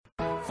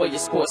For your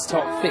sports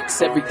talk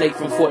fix every day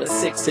from 4 to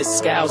 6,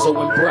 it's Scalzo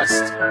and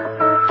Brust.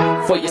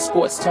 For your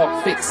sports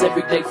talk fix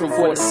every day from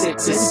 4 to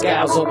 6, it's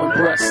Scalzo and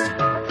Brust.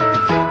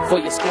 For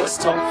your sports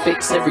talk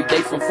fix every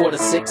day from 4 to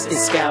 6,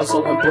 it's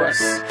Scalzo and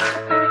Brust.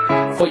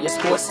 For your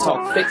sports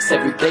talk fix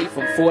every day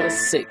from 4 to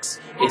 6,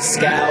 it's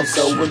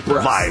Scalzo and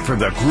Brust. Live from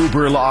the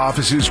Gruber Law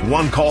Office's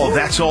One Call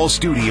That's All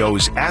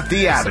studios at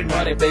the Avenue.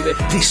 Party, baby.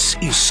 This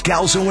is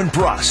Scalzo and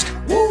Brust,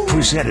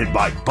 presented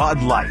by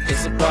Bud Light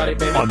It's a party,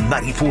 baby. on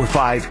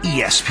 94.5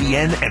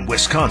 ESPN and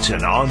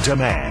Wisconsin On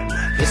Demand.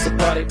 It's a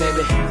party,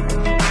 baby.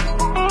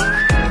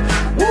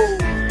 Woo!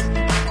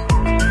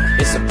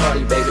 It's a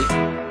party, baby.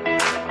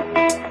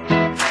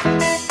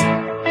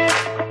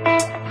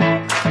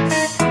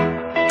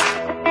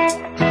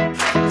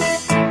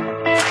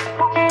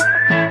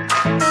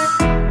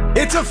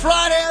 It's a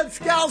Friday on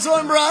Scalzo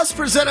and Brust,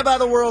 presented by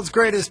the world's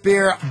greatest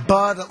beer,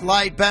 Bud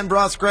Light. Ben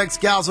Brust, Greg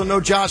Scalzo,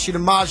 no Joshie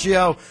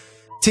DiMaggio.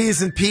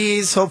 T's and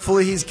P's.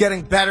 Hopefully he's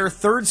getting better.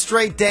 Third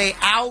straight day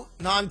out,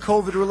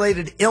 non-COVID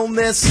related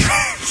illness.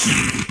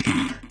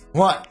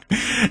 What?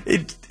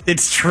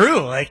 It's true.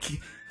 Like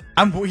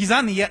he's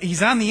on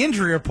the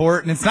injury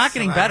report, and it's not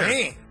getting better.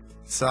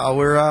 So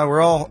we're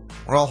all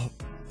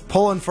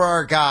pulling for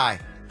our guy.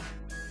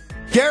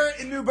 Garrett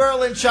in New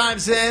Berlin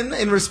chimes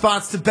in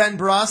response to Ben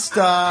Brust,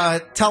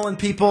 telling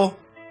people,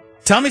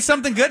 Tell me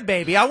something good,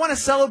 baby. I want to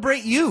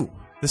celebrate you,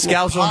 the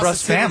Scalzo and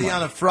Brust positivity family.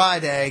 on a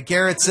Friday.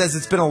 Garrett says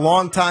it's been a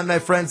long time, my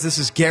friends. This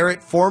is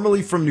Garrett,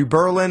 formerly from New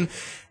Berlin,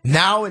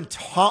 now in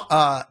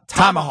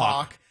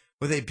Tomahawk,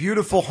 with a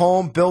beautiful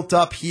home built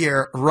up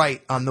here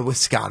right on the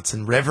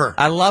Wisconsin River.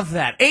 I love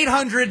that.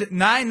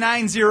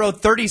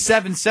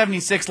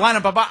 800-990-3776. Line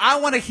up. I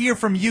want to hear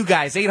from you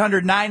guys.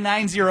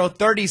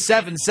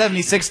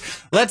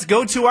 800-990-3776. Let's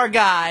go to our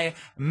guy,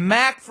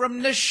 Mac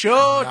from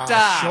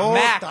Nashota.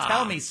 Mac,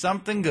 tell me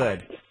something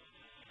good.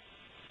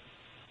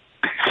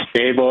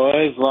 Hey,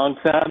 boys. Long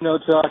time no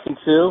talking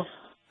to.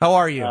 How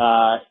are you?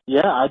 I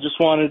just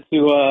wanted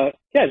to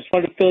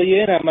fill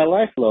you in on my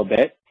life a little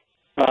bit.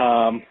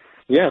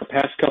 The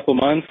past couple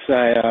months,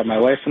 my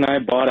wife and I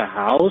bought a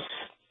house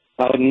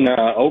out in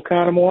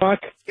Oconomowoc.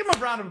 Give him a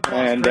round of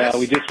applause, And Chris.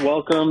 we just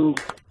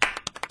welcomed...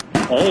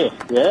 Hey,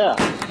 yeah.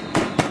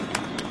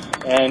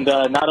 And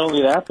not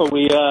only that, but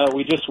we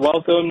just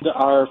welcomed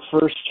our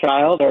first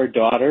child, our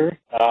daughter,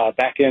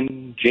 back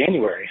in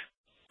January.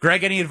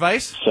 Greg, any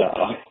advice? So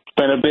it's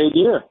been a big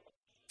year.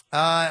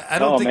 I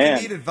don't think you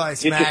need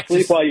advice, Get Mac. to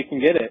sleep while you can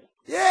get it.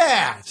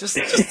 Yeah, just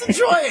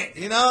enjoy it.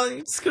 You know,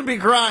 it's going to be a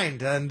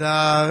grind, and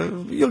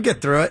you'll get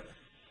through it.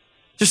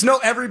 Just know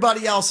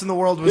everybody else in the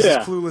world was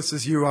as clueless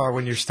as you are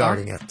when you're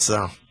starting it.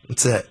 So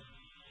that's it.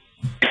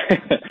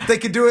 If they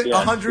could do it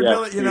 100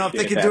 million, if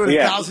they could do it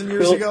 1,000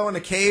 years ago in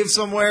a cave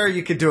somewhere,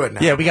 you could do it now.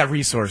 Yeah, we got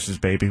resources,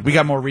 baby. We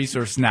got more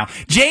resources now.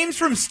 James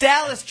from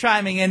Stallis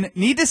chiming in.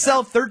 Need to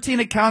sell 13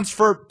 accounts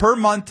per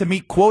month to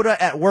meet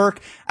quota at work.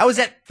 I was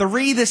at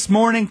 3 this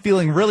morning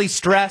feeling really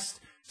stressed.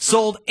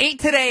 Sold 8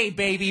 today,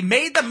 baby.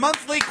 Made the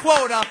monthly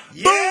quota.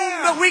 Yeah.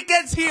 Boom! The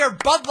weekend's here.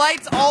 Bud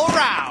Lights all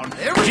around.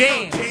 There we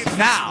James, go, James.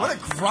 now. What a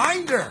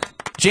grinder.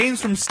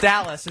 James from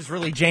Stallis is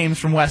really James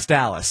from West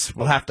Dallas.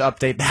 We'll have to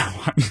update that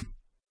one.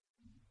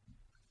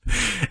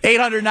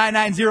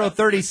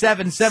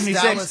 800-990-3776.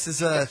 Dallas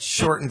is a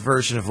shortened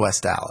version of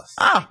West Dallas.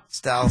 Ah.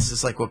 Dallas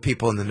is like what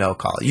people in the know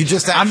call it. You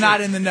just I'm not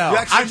in the know. You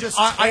actually I just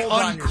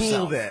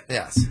uncooled it.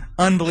 Yes.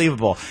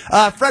 Unbelievable.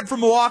 Fred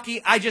from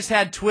Milwaukee, I just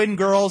had twin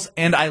girls,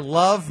 and I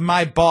love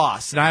my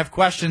boss. And I have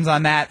questions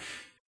on that.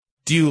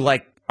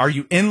 Are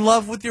you in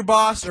love with your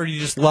boss, or do you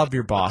just love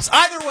your boss?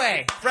 Either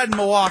way, Fred in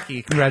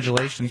Milwaukee,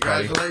 congratulations,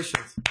 buddy.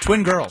 Congratulations.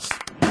 Twin girls.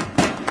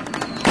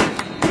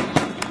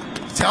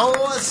 Tell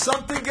us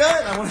something good.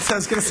 I was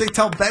going to say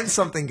tell Ben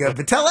something good,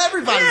 but tell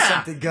everybody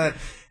something good.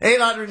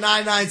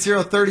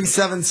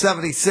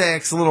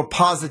 800-990-3776. A little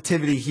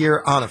positivity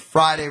here on a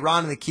Friday.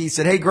 Ron in the Key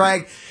said, hey,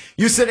 Greg,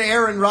 you said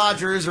Aaron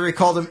Rodgers, or he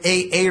called him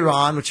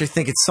Aaron, which I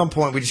think at some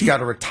point we just got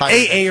to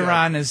retire.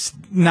 Aaron is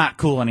not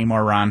cool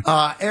anymore, Ron.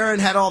 Aaron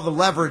had all the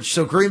leverage,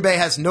 so Green Bay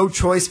has no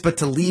choice but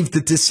to leave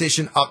the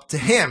decision up to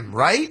him,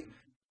 right?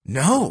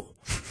 No.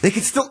 They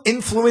could still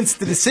influence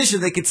the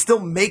decision. They could still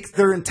make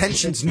their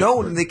intentions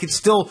known, and they could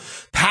still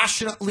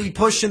passionately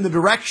push in the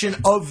direction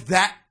of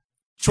that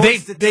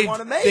choice that they want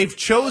to make. They've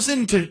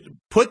chosen to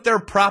put their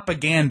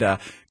propaganda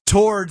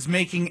towards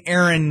making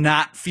Aaron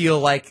not feel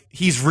like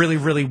he's really,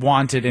 really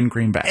wanted in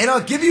Green Bay. And I'll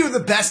give you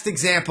the best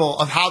example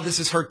of how this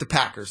has hurt the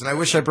Packers, and I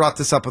wish I brought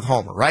this up with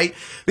Homer, right?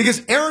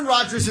 Because Aaron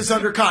Rodgers is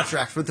under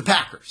contract with the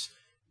Packers.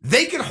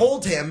 They can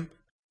hold him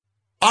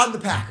on the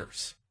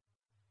Packers.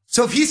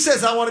 So if he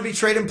says, I want to be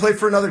traded and play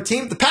for another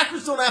team, the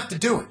Packers don't have to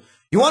do it.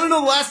 You want to know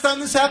the last time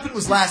this happened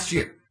was last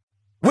year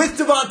with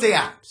Davante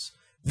Adams.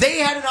 They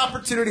had an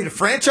opportunity to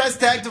franchise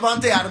tag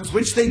Davante Adams,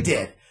 which they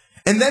did.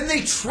 And then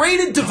they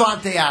traded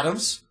Davante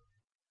Adams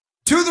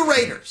to the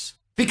Raiders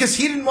because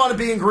he didn't want to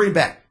be in Green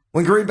Bay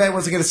when Green Bay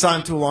wasn't going to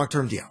sign him to a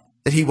long-term deal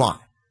that he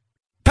wanted.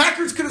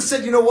 Packers could have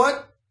said, you know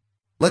what?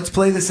 Let's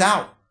play this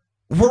out.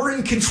 We're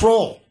in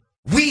control.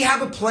 We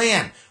have a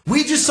plan.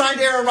 We just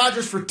signed Aaron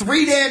Rodgers for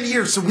 3 damn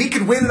years so we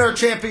could win in our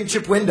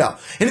championship window.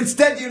 And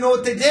instead, you know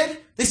what they did?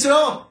 They said,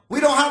 oh, we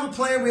don't have a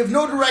plan. We have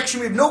no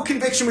direction. We have no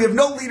conviction. We have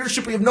no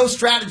leadership. We have no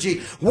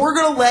strategy. We're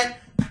going to let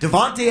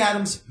Davante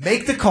Adams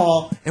make the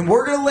call, and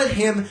we're going to let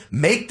him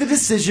make the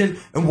decision,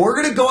 and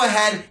we're going to go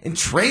ahead and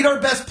trade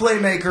our best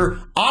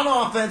playmaker on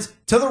offense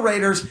to the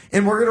Raiders,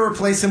 and we're going to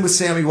replace him with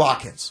Sammy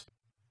Watkins.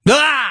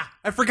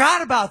 I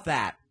forgot about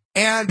that.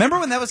 And remember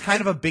when that was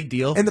kind of a big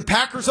deal? And the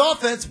Packers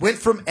offense went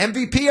from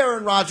MVP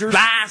Aaron Rodgers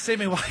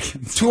Sammy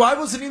Watkins to I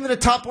wasn't even a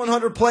top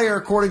 100 player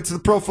according to the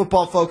Pro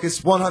Football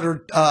Focus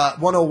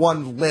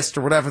 101 list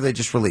or whatever they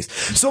just released.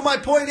 So my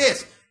point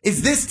is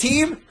this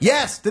team,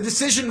 yes, the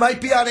decision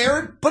might be on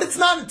Aaron, but it's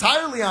not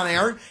entirely on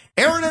Aaron.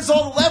 Aaron has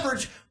all the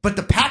leverage, but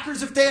the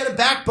Packers, if they had a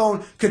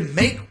backbone, could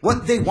make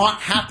what they want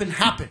happen.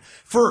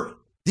 For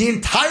the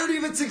entirety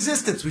of its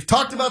existence, we've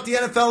talked about the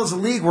NFL as a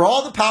league where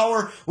all the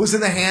power was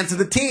in the hands of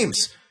the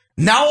teams.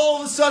 Now, all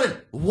of a sudden,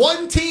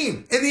 one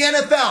team in the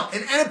NFL,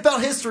 in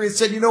NFL history, has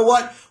said, you know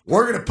what?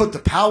 We're going to put the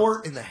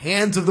power in the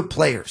hands of the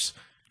players.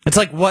 It's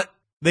like what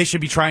they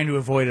should be trying to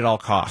avoid at all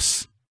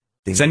costs.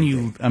 Then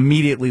you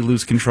immediately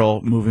lose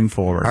control moving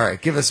forward. All right,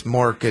 give us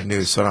more good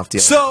news so I don't have to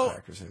deal with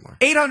the Packers anymore.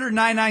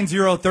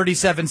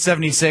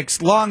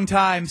 800-990-3776,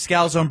 longtime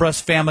Scalzo and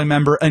Brust family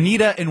member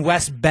Anita in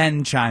West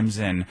Bend chimes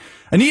in.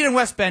 Anita in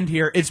West Bend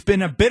here. It's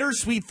been a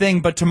bittersweet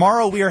thing, but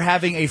tomorrow we are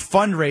having a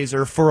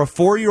fundraiser for a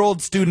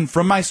 4-year-old student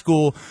from my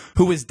school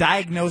who is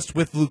diagnosed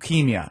with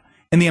leukemia.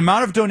 And the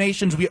amount of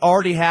donations we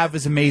already have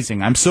is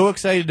amazing. I'm so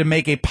excited to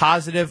make a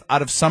positive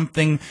out of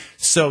something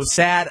so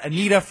sad.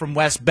 Anita from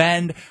West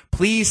Bend,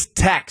 please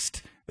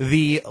text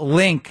the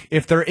link,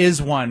 if there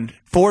is one,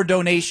 for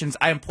donations.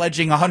 I am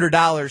pledging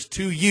 $100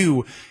 to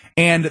you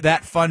and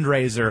that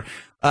fundraiser.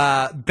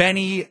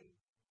 Benny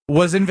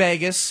was in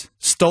Vegas,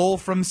 stole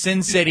from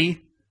Sin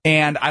City,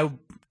 and I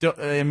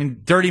mean,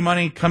 dirty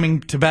money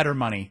coming to better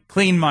money,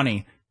 clean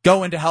money,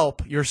 going to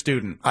help your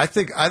student. I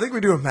think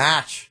we do a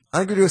match. I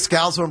think we do a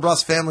Scalzo and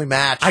Brust family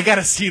match. I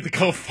gotta see the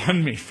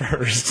GoFundMe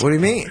first. What do you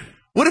mean?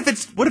 What if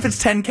it's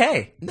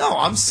 $10K? No,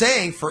 I'm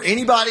saying for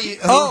anybody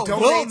who we'll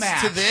donates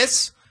match to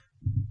this,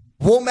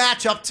 we'll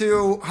match up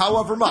to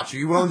however much. Are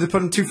you willing to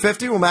put in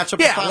 $250? We'll match up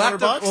to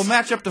 $500. We'll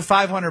match up to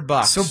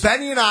 $500. So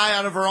Benny and I,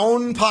 out of our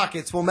own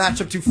pockets, will match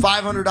up to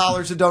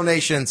 $500 of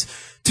donations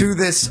to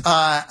this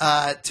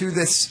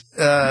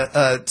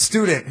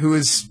student who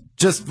is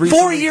just recently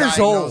 4 years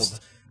old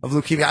of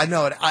leukemia. I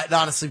know it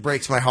honestly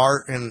breaks my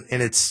heart, and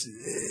it's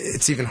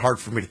even hard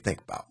for me to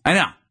think about. I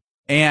know,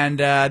 and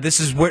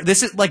this is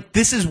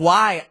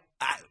why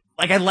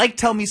I like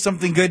Tell Me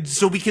Something Good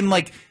so we can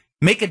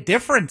make a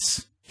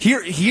difference.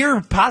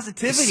 Hear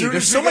positivity.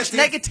 There's so much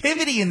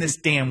negativity in this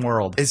damn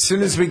world. As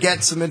soon as we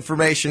get some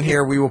information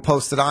here, we will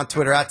post it on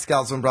Twitter at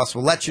Scalzo and Brust.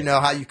 We'll let you know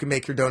how you can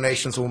make your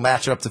donations. We'll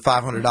match it up to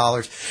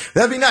 $500.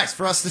 That'd be nice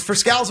for us, for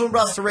Scalzo and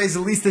Brust to raise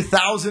at least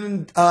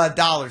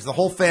 $1,000. The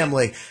whole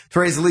family to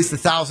raise at least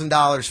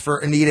 $1,000 for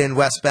Anita in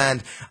West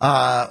Bend,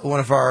 one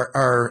of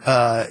our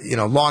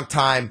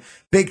longtime,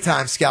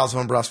 big-time Scalzo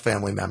and Brust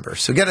family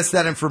members. So get us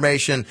that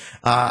information,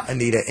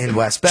 Anita in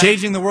West Bend.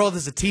 Changing the world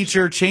as a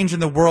teacher, changing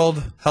the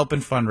world, helping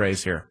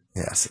fundraise here.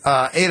 Yes.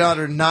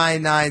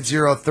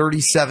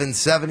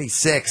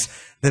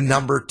 800-990-3776, the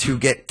number to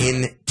get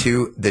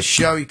into the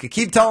show. You can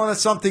keep telling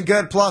us something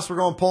good. Plus, we're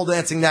going pole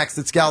dancing next.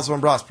 It's Scalzo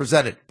and Brust,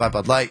 presented by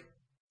Bud Light.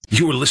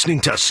 You're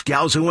listening to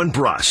Scalzo and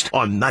Brust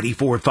on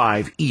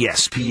 94.5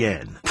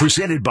 ESPN.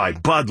 Presented by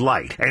Bud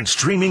Light and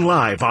streaming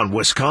live on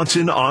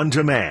Wisconsin On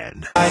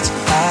Demand.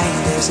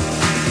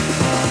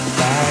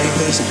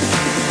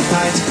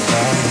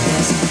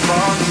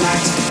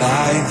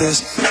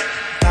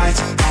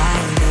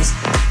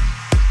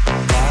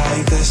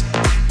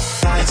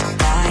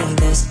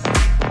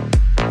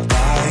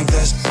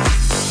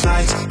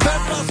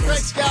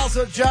 Greg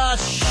Scalzo,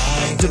 Josh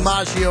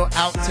DiMaggio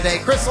out today.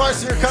 Chris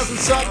Larson, your cousin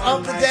son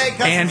of the day.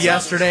 And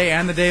yesterday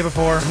and the day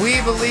before.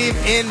 We believe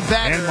in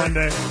better. And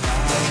Monday.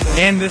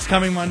 And this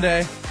coming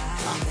Monday.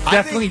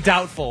 Definitely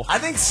doubtful. I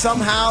think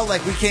somehow,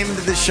 we came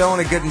into this show in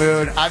a good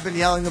mood. I've been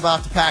yelling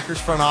about the Packers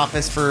front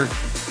office for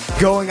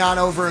going on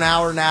over an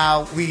hour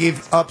now.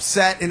 We've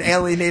upset and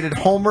alienated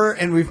Homer,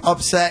 and we've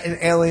upset and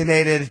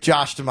alienated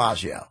Josh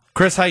DiMaggio.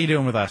 Chris, how you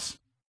doing with us?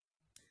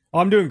 Oh,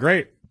 I'm doing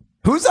great.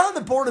 Who's on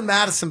the board in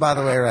Madison, by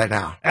the way, right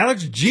now?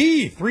 Alex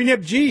G.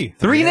 3-Nip G.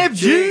 3-Nip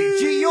G.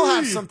 G, you'll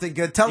have something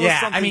good. Tell us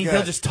something good.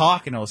 He'll just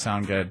talk and it'll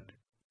sound good.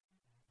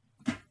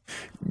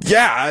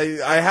 Yeah,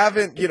 I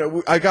haven't,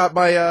 I got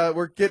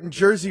we're getting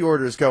jersey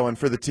orders going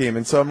for the team,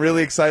 and so I'm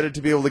really excited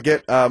to be able to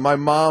get my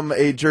mom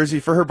a jersey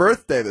for her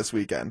birthday this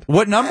weekend.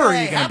 What number are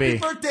you going to be?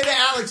 Happy birthday to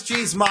Alex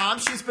G's mom.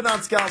 She's been on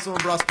Scalzo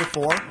and Brust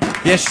before.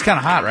 Yeah, she's kind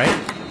of hot, right?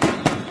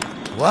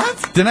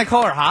 What? Didn't I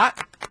call her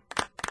hot?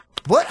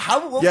 What?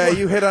 How? Yeah,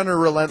 you hit on her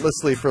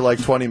relentlessly for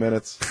 20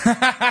 minutes.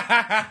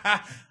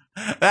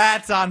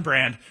 That's on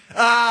brand.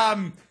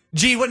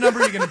 G, what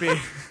number are you going to be?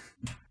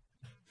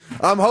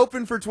 I'm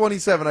hoping for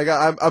 27.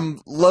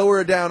 I'm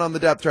lower down on the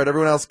depth chart.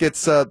 Everyone else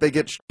gets they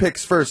get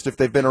picks first if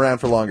they've been around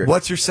for longer.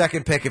 What's your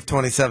second pick if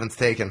 27's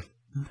taken?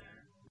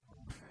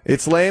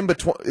 It's lame,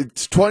 but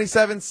it's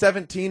 27,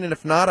 17, and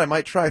if not, I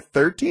might try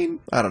 13.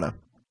 I don't know.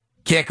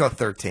 Can't go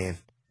 13.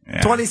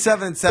 Yeah.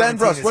 27 and 17.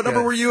 Ben Bruss, is what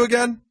number good. were you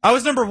again? I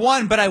was number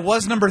 1, but I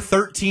was number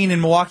 13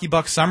 in Milwaukee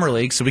Bucks Summer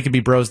League, so we could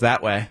be bros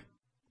that way.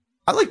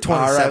 I like 27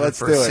 All right, let's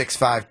for do a it.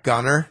 6'5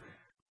 gunner.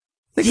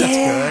 I think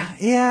that's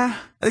good. Yeah.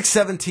 I think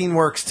 17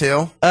 works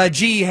too.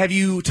 G, have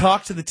you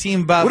talked to the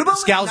team about, What about,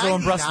 like, Scalzo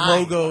and Bruss 99?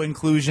 logo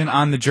inclusion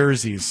on the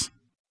jerseys?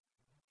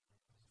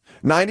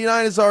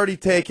 99 is already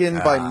taken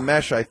by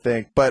Mesh, I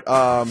think. But,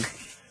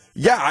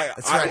 yeah,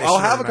 That's right, I I'll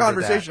should have a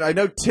remember conversation. I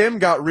know Tim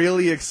got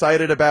really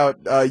excited about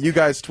you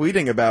guys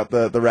tweeting about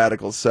the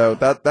Radicals, so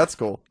that's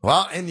cool.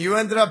 Well, and you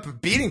ended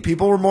up beating.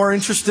 People were more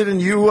interested in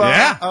you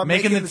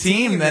making the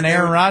team than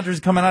Aaron Rodgers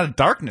coming out of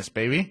darkness,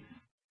 baby.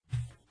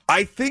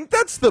 I think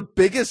that's the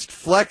biggest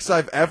flex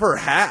I've ever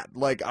had.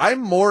 Like, I'm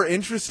more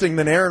interesting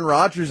than Aaron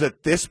Rodgers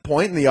at this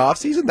point in the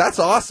offseason. That's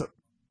awesome.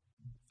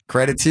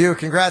 Credit to you.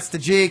 Congrats to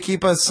G.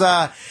 Keep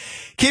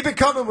it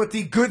coming with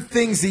the good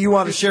things that you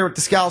want to share with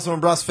the Scalzo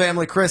and Bruss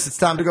family. Chris, it's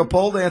time to go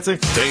pole dancing.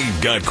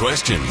 They've got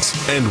questions,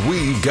 and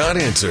we've got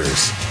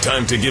answers.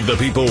 Time to give the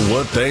people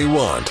what they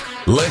want.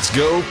 Let's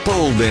go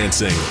pole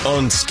dancing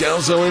on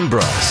Scalzo and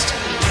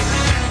Bruss.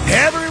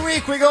 Every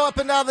week we go up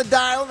and down the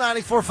dial,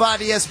 94.5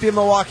 ESPN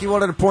Milwaukee,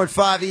 100.5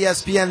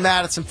 ESPN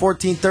Madison,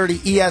 1430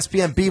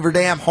 ESPN Beaver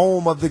Dam,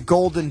 home of the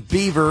Golden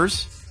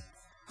Beavers.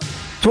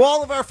 To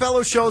all of our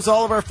fellow shows,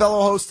 all of our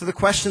fellow hosts, to the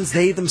questions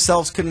they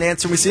themselves couldn't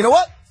answer, we say, you know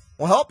what?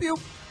 We'll help you.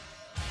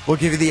 We'll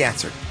give you the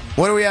answer.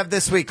 What do we have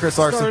this week, Chris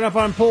Larson? Starting up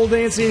on pole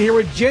dancing here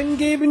with Jen,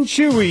 Gabe, and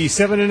Chewy,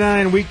 7 to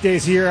 9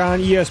 weekdays here on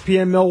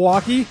ESPN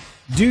Milwaukee.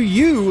 Do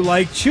you,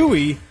 like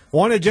Chewy,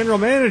 want a general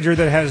manager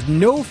that has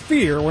no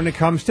fear when it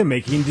comes to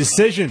making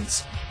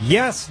decisions?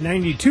 Yes,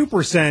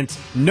 92%.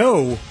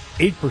 No,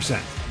 8%.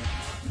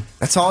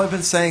 That's all I've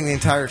been saying the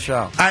entire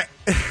show.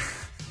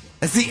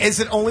 Has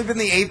it only been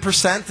the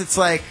 8%? It's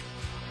like,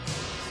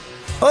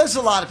 well, there's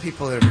a lot of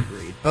people that have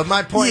agreed. But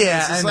my point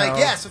is like,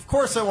 yes, of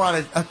course I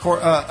want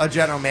a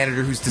general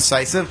manager who's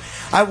decisive.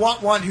 I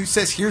want one who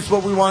says, here's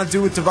what we want to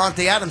do with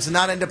Devontae Adams and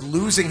not end up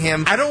losing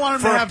him. I don't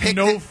want him to have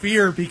no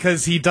fear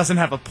because he doesn't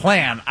have a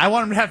plan. I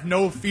want him to have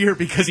no fear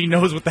because he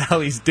knows what the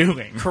hell he's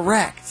doing.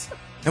 Correct.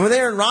 And with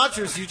Aaron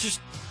Rodgers,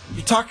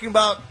 you're talking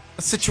about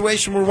a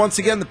situation where, once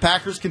again, the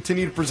Packers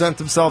continue to present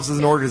themselves as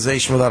an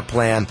organization without a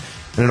plan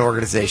and an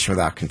organization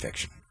without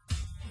conviction.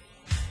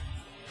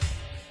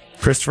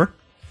 Christopher?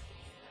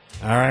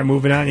 All right,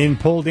 moving on in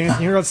pole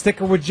dancing here. Let's stick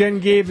her with Jen,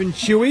 Gabe, and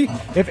Chewy.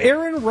 If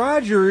Aaron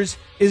Rodgers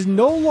is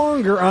no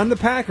longer on the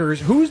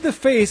Packers, who's the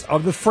face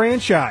of the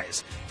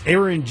franchise?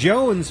 Aaron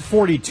Jones,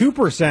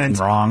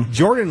 42%. Wrong.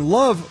 Jordan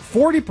Love,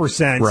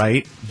 40%.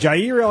 Right.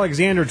 Jair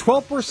Alexander,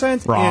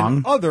 12%. Wrong.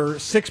 And other,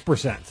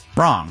 6%.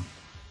 Wrong.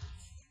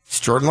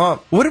 It's Jordan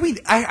Love. What do we...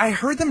 I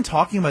heard them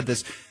talking about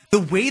this. The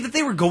way that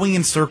they were going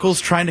in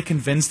circles trying to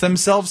convince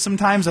themselves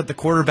sometimes that the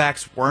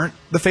quarterbacks weren't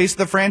the face of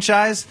the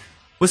franchise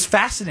was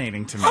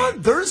fascinating to me.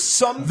 There's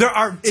some There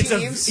are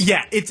teams.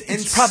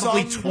 It's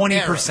probably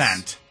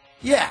 20%.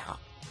 Yeah.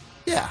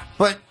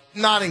 But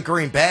not in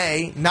Green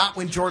Bay. Not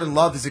when Jordan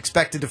Love is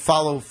expected to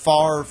follow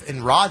Favre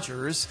and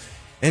Rodgers.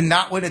 And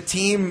not when a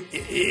team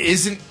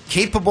isn't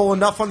capable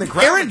enough on the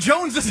ground. Aaron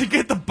Jones doesn't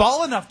get the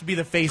ball enough to be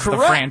the face of the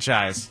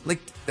franchise. Like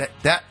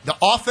that the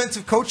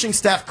offensive coaching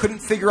staff couldn't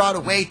figure out a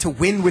way to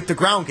win with the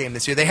ground game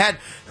this year. They had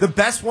the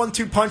best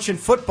 1-2 punch in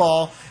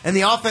football, and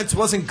the offense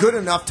wasn't good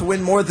enough to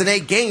win more than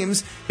 8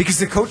 games because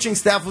the coaching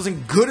staff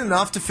wasn't good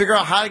enough to figure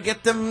out how to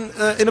get them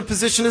in a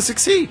position to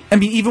succeed. I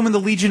mean, even when the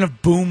Legion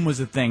of Boom was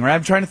a thing, right?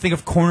 I'm trying to think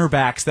of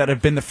cornerbacks that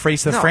have been the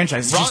face of the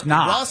franchise. It's just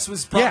not. Russ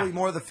was probably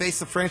more the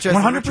face of the franchise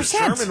 100%. than Richard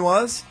Sherman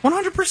was.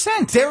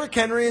 100%. Derrick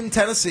Henry in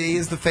Tennessee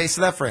is the face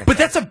of that franchise. But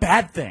that's a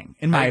bad thing,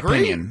 in my I agree.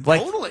 opinion.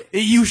 Like, Totally.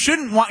 You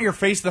shouldn't want your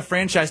face of the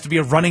franchise to be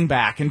a running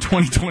back in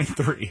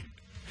 2023.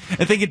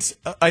 I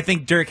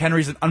think Derrick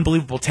Henry's an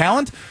unbelievable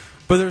talent,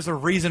 but there's a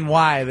reason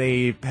why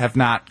they have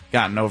not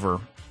gotten over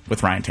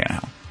with Ryan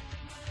Tannehill.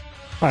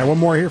 All right, one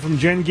more here from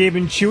Jen, Gabe,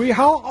 and Chewy.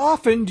 How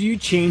often do you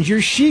change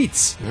your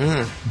sheets?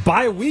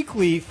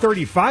 Bi-weekly,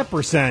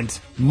 35%.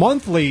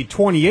 Monthly,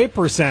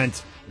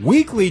 28%.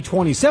 Weekly,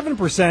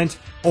 27%.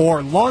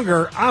 Or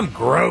longer, I'm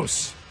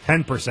gross,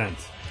 10%.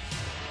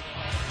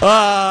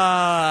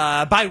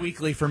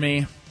 Bi-weekly for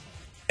me.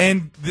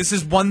 And this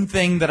is one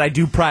thing that I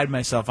do pride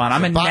myself on.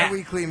 I'm a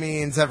bi-weekly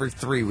means every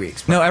 3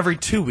 weeks. No, every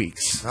 2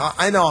 weeks.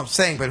 I know I'm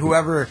saying, but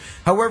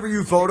however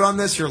you vote on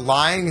this, you're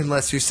lying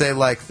unless you say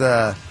like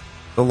the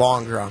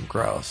longer I'm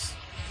gross.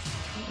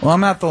 Well, I'm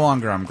not the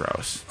longer I'm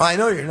gross. I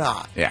know you're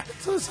not. Yeah.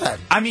 So it's that.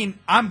 I mean,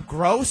 I'm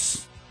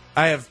gross.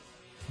 I have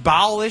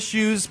bowel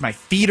issues. My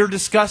feet are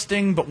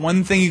disgusting. But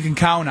one thing you can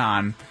count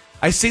on,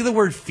 I say the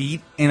word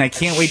feet, and I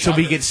can't wait till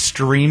we get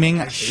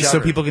streaming so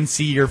people can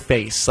see your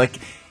face. Like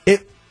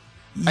it.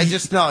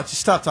 Just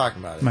stop talking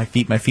about it. My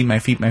feet, my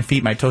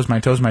toes, my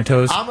toes, my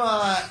toes. I'm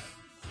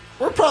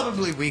We're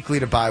probably weekly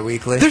to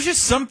bi-weekly. There's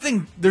just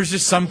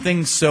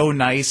something so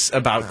nice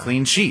about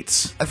clean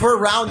sheets. If we're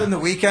around in the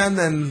weekend,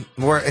 then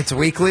it's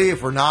weekly.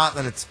 If we're not,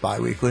 then it's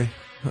bi-weekly.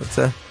 That's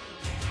it.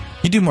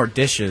 You do more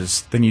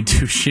dishes than you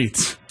do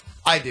sheets.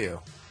 I do.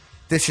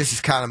 Dishes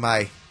is kind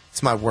of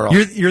it's my world.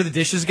 You're the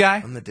dishes guy?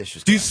 I'm the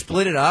dishes guy. Do you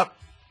split it up?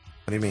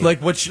 What do you mean?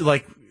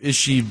 Like, is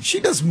she... She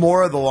does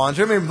more of the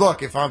laundry. I mean,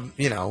 look, if I'm,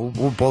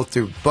 we'll both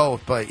do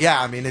both. But,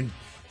 yeah, I mean,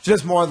 she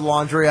does more of the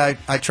laundry. I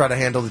try to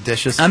handle the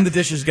dishes. I'm the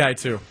dishes guy,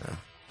 too. Yeah.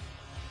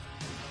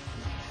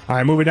 All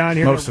right, moving on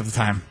here. Most of the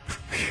time.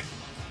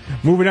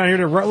 Moving on here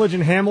to Rutledge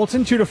and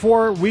Hamilton, 2 to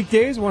 4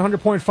 weekdays,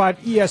 100.5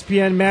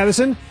 ESPN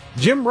Madison.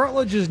 Jim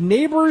Rutledge's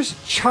neighbor's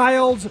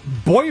child's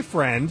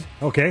boyfriend.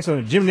 Okay,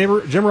 so Jim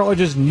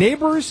Rutledge's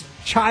neighbor's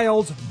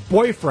child's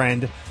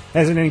boyfriend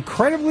has an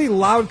incredibly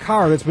loud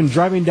car that's been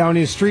driving down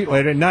his street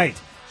late at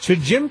night.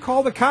 Should Jim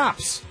call the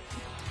cops?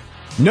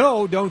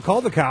 No, don't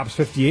call the cops,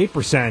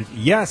 58%.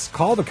 Yes,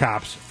 call the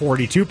cops,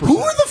 42%. Who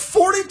are the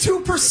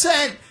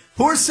 42%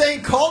 who are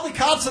saying call the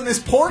cops on this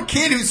poor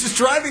kid who's just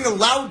driving a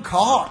loud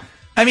car?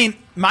 I mean,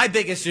 my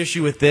biggest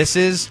issue with this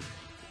is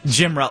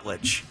Jim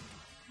Rutledge.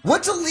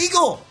 What's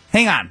illegal?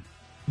 Hang on.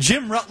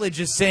 Jim Rutledge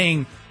is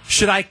saying,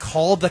 should I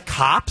call the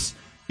cops?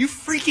 You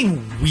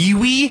freaking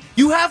wee-wee.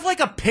 You have like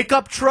a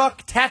pickup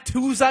truck,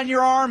 tattoos on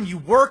your arm, you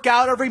work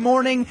out every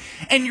morning,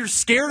 and you're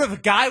scared of a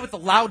guy with a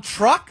loud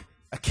truck?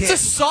 A kid.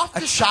 It's the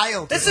softest, a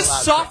child. That's the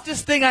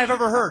softest thing I've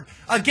ever heard.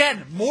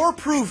 Again, more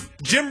proof.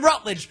 Jim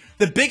Rutledge,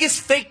 the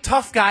biggest fake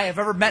tough guy I've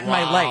ever met in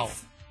my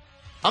life.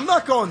 I'm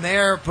not going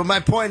there, but my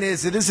point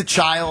is, it is a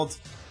child.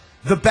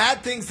 The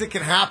bad things that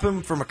can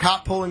happen from a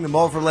cop pulling them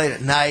over late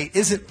at night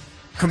isn't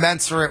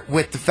commensurate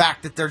with the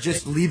fact that they're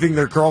just leaving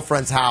their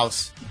girlfriend's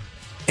house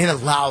in a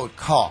loud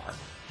car.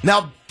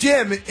 Now,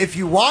 Jim, if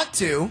you want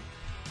to,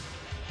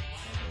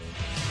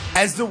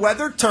 as the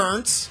weather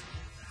turns,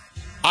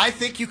 I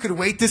think you could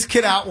wait this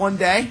kid out one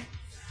day,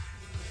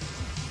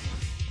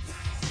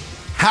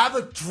 have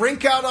a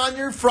drink out on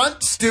your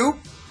front stoop,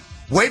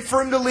 wait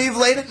for him to leave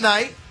late at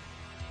night,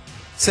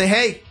 say,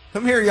 hey,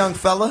 come here, young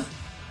fella.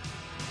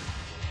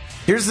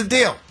 Here's the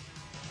deal.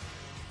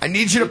 I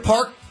need you to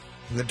park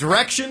in the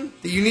direction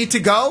that you need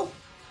to go,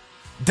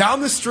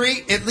 down the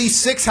street, at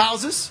least 6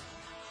 houses.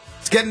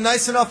 It's getting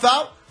nice enough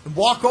out, and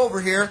walk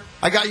over here.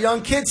 I got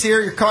young kids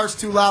here. Your car's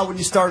too loud. When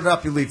you start it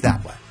up, you leave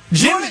that way.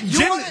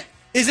 Jim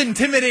is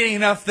intimidating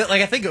enough that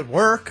I think it would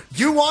work.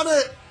 You want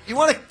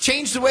to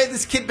change the way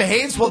this kid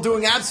behaves while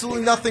doing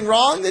absolutely nothing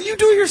wrong? Then you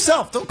do it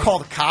yourself. Don't call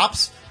the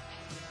cops.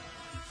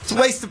 It's a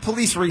waste of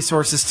police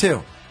resources,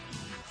 too.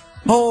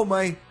 Oh,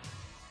 my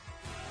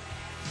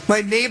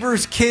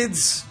neighbor's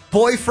kid's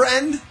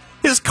boyfriend.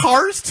 His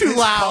car's too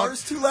loud.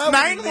 Car's too loud.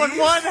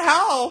 911,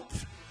 help.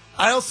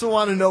 I also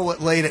want to know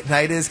what late at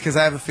night is, because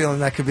I have a feeling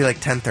that could be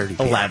like 10:30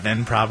 p.m.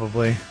 11,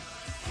 probably.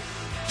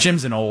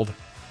 Jim's an old.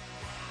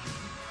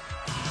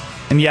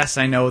 And yes,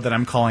 I know that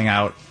I'm calling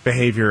out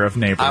behavior of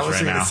neighbors right now. I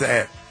wasn't going to say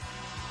it.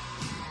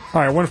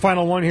 All right, one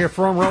final one here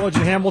from Rutledge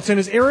and Hamilton.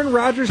 Is Aaron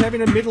Rodgers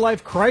having a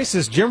midlife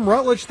crisis? Jim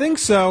Rutledge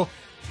thinks so.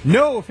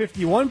 No,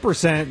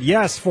 51%.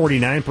 Yes,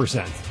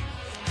 49%.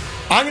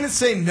 I'm going to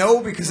say no,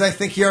 because I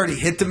think he already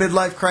hit the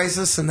midlife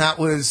crisis, and that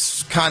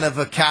was kind of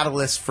a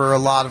catalyst for a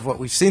lot of what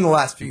we've seen the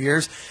last few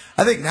years.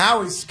 I think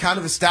now he's kind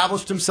of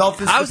established himself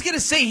as... I was going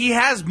to say he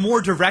has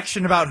more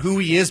direction about who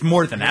he is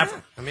more than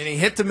ever. I mean, he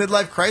hit the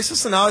midlife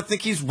crisis, and now I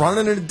think he's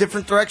running in a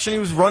different direction he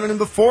was running in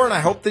before, and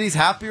I hope that he's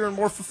happier and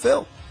more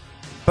fulfilled.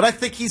 But I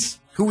think he's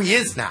who he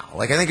is now.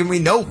 I think we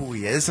know who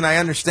he is, and I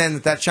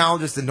understand that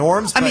challenges the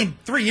norms. I mean,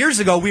 3 years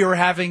ago, we were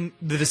having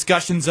the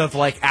discussions of,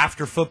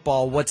 after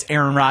football, what's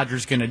Aaron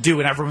Rodgers going to do?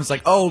 And everyone's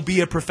like, oh,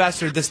 be a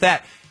professor, this,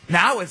 that.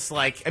 Now it's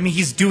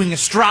he's doing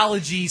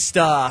astrology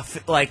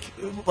stuff. Like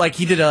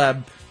he did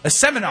a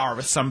seminar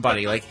with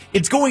somebody.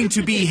 It's going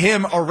to be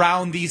him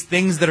around these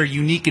things that are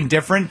unique and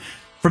different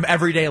from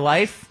everyday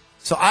life.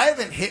 So I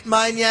haven't hit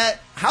mine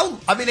yet. I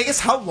guess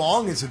how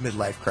long is a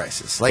midlife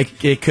crisis?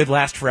 It could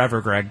last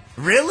forever, Greg.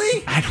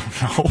 Really? I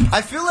don't know.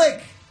 I feel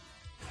like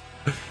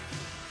a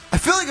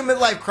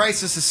midlife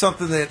crisis is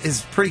something that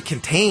is pretty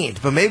contained,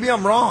 but maybe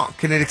I'm wrong.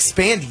 Can it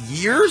expand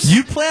years?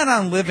 You plan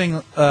on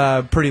living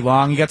pretty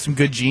long. You got some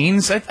good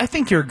genes. I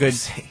think you're good.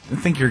 I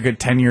think you're a good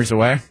 10 years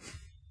away.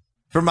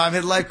 For my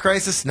midlife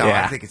crisis? No,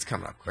 yeah. I think it's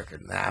coming up quicker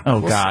than that. Oh,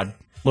 God. See.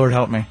 Lord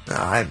help me.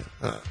 No,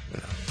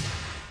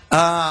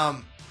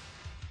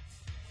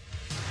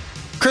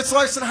 Chris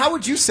Larson, how long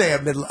would you say a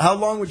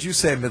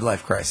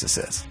midlife crisis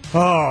is?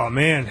 Oh,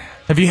 man.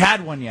 Have you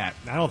had one yet?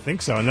 I don't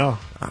think so, no.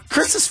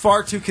 Chris is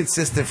far too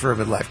consistent for a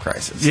midlife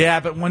crisis. Yeah,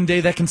 but one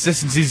day that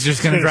consistency is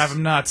just going to drive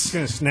him nuts. It's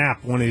going to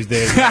snap one of these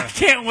days. I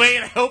can't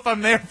wait. I hope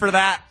I'm there for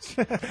that.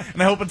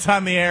 And I hope it's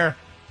on the air.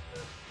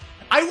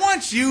 I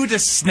want you to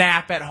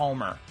snap at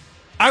Homer.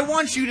 I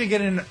want you to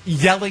get in a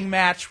yelling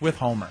match with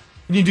Homer.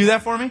 Can you do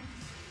that for me?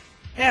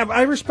 Yeah, but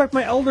I respect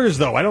my elders,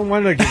 though. I don't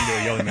want to get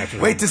into a yelling match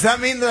with Wait, does that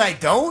mean that I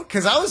don't?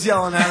 Because I was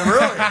yelling at him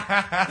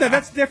earlier. No,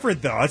 that's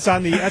different, though. That's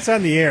on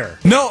the air.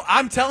 No,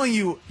 I'm telling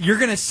you, you're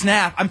going to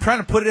snap. I'm trying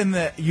to put it in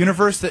the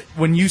universe that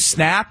when you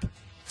snap,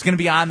 It's going to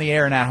be on the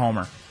air and at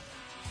Homer.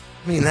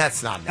 I mean,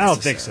 that's not necessary. I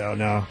don't think so,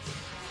 no.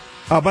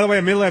 By the way,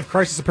 a midlife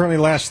crisis apparently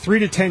lasts 3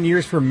 to 10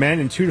 years for men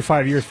and 2 to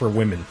 5 years for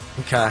women.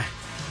 Okay.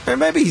 Or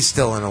maybe he's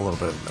still in a little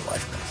bit of a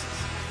midlife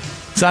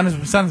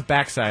crisis. It's on his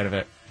backside of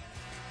it.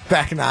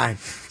 Back 9.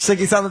 Looks like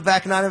he's on the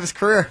back 9 of his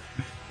career.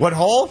 What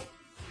hole?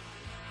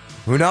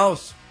 Who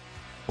knows?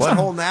 What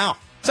hole now?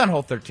 It's on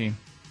hole 13.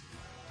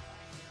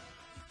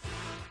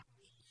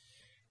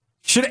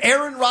 Should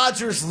Aaron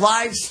Rodgers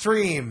live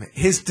stream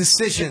his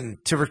decision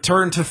to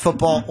return to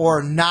football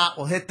or not?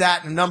 We'll hit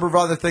that and a number of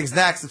other things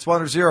next. It's 1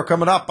 or 0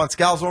 coming up on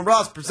Scalzo and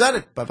Ross,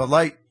 presented by Bud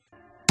Light.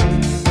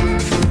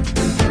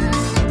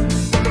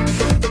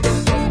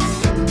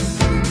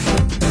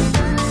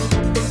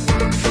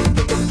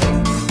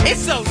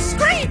 It's so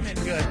screaming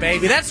good,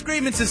 baby. That's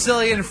Screaming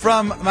Sicilian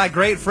from my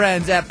great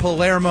friends at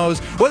Palermo's.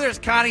 Whether it's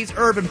Connie's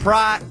Urban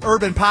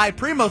Pie,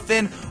 Primo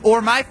Thin,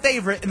 or my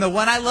favorite and the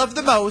one I love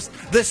the most,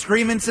 the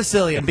Screaming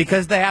Sicilian,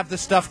 because they have the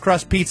stuffed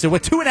crust pizza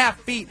with 2.5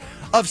 feet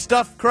of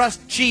stuffed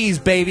crust cheese,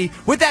 baby,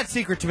 with that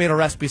secret tomato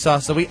recipe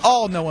sauce that we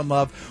all know and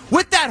love,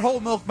 with that whole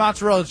milk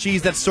mozzarella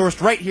cheese that's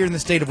sourced right here in the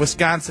state of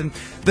Wisconsin.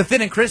 The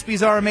Thin and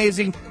Crispies are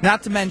amazing,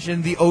 not to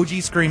mention the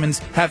OG Screamins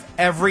have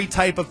every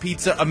type of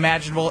pizza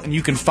imaginable, and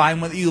you can find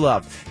one that you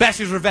love.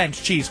 Basker's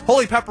Revenge cheese,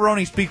 holy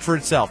pepperoni speak for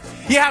itself.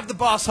 You have the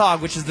Boss Hog,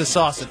 which is the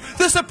sausage,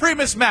 the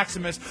Supremus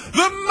Maximus,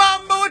 the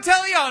Mambo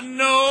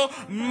Italiano,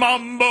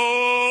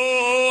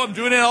 Mambo, I'm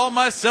doing it all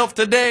myself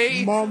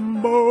today.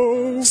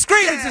 Mambo.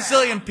 Screaming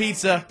Sicilian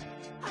pizza.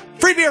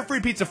 Free beer,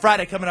 free pizza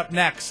Friday coming up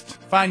next.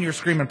 Find your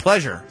screaming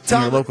pleasure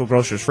in your local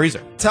grocer's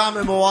freezer. Tom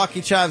in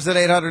Milwaukee chimes at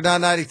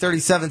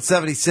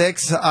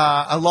 800-990-3776,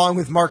 along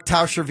with Mark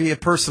Tauscher via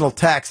personal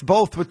text,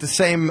 both with the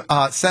same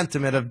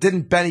sentiment of,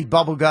 didn't Benny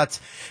Bubbleguts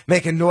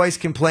make a noise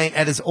complaint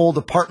at his old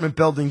apartment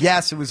building?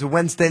 Yes, it was a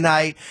Wednesday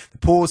night. The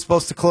pool was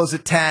supposed to close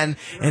at 10,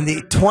 and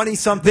the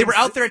 20-something... They were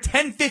out there at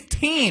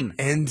 10:15.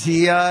 And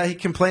he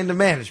complained to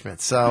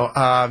management. So,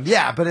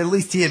 yeah, but at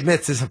least he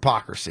admits his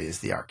hypocrisy is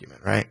the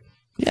argument, right?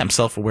 Yeah, I'm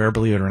self-aware,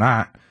 believe it or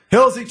not.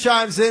 Hillsy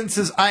chimes in,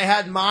 says, I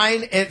had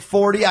mine at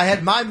 40. I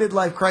had my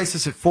midlife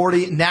crisis at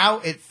 40. Now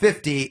at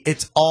 50,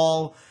 it's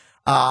all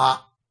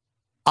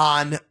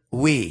on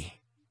we.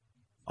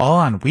 All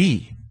on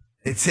we.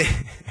 It's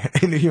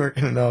I knew you weren't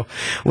going to know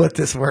what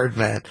this word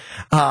meant.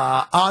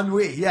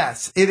 Ennui,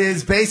 yes. It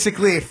is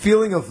basically a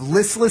feeling of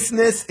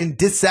listlessness and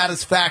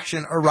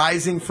dissatisfaction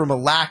arising from a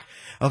lack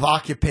of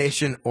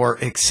occupation or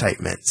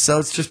excitement. So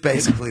it's just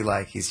basically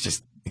like he's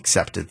just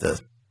accepted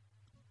the...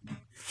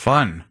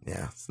 Fun.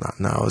 Yeah, it's not.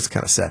 No, it's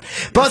kind of sad.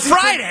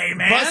 Friday,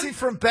 man. Buzzy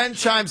from Bend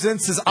chimes in,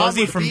 says,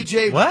 Buzzy from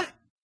BJ. What?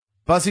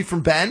 Buzzy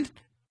from Bend?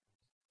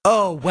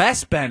 Oh,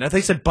 West Bend. I thought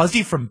you said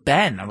Buzzy from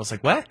Ben. I was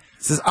like, what?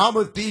 Says, I'm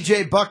with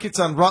BJ Buckets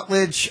on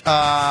Rutledge.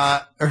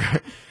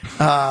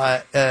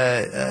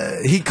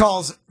 He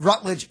calls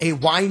Rutledge a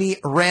whiny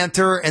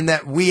ranter, and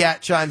that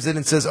Weat chimes in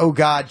and says, oh,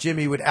 God,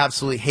 Jimmy would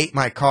absolutely hate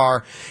my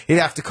car. He'd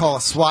have to call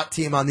a SWAT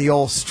team on the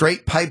old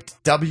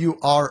straight-piped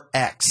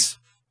WRX.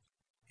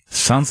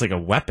 Sounds like a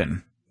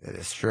weapon. It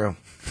is true.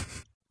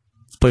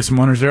 Let's play some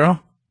 1 or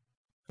 0.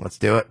 Let's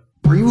do it.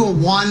 Are you a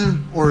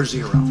 1 or a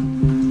 0?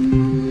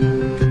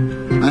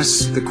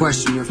 That's the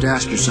question you have to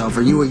ask yourself.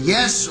 Are you a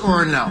yes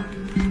or a no?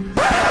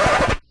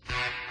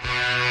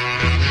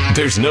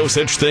 There's no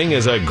such thing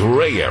as a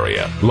gray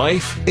area.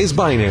 Life is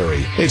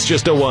binary. It's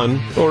just a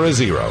 1 or a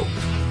 0.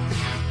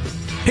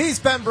 He's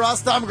Ben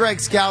Brust. I'm Greg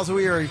Scalzo.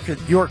 We are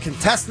your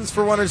contestants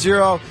for 1 or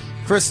 0.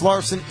 Chris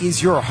Larson is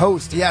your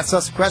host. He asks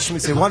us a question. We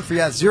say 1 for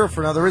yes, 0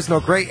 for no. There is no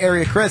gray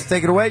area. Chris,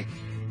 take it away.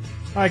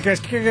 All right, guys,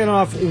 kicking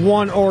off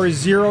 1 or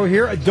 0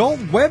 here. Adult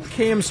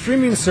webcam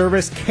streaming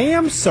service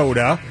Cam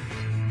Soda,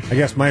 I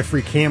guess My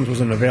Free Cams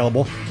wasn't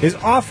available, is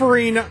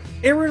offering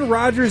Aaron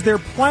Rodgers their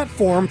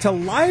platform to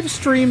live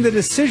stream the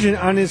decision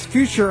on his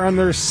future on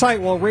their site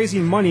while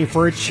raising money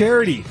for a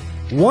charity.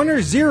 1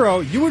 or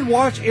 0, you would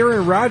watch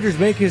Aaron Rodgers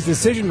make his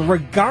decision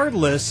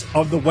regardless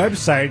of the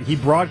website he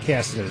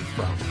broadcasted it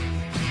from.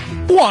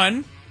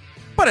 1,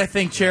 but I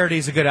think charity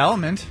is a good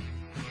element.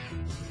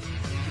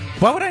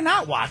 Why would I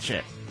not watch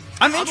it?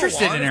 I'm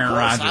interested in Aaron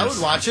Rodgers. I would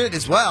watch it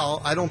as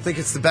well. I don't think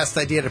it's the best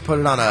idea to put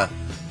it on a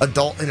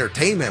adult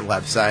entertainment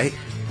website.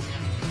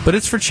 But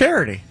it's for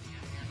charity.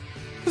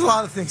 There's a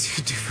lot of things you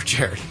could do for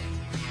charity.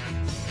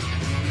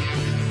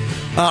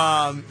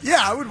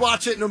 Yeah, I would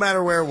watch it no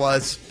matter where it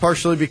was,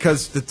 partially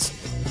because it's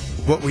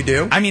what we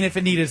do. I mean, if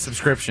it needed a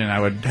subscription, I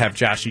would have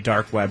Joshy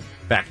Dark Web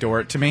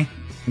backdoor it to me.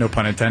 No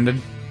pun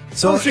intended.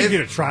 So you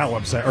get a trial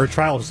website or a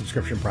trial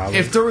subscription, probably.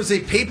 If there was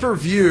a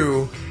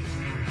pay-per-view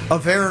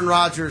of Aaron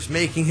Rodgers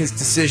making his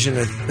decision,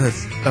 a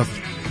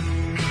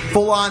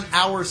full-on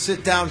hour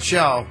sit-down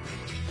show,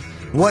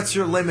 what's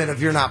your limit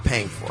if you're not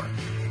paying for it?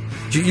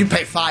 You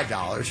pay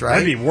 $5, right?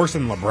 That'd be worse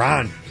than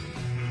LeBron.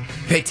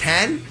 Pay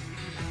 10?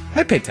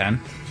 I'd pay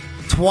 10.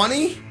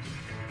 20?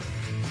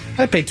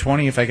 I'd pay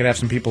 20 if I could have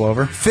some people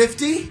over.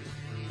 50?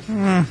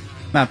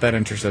 Not that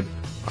interested.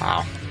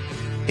 Wow.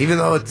 Even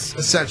though it's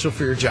essential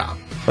for your job.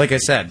 Like I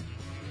said,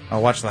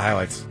 I'll watch the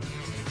highlights.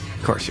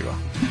 Of course you will.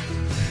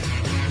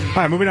 All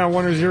right, moving on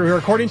 1-0 here.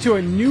 According to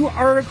a new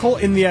article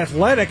in The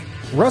Athletic,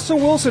 Russell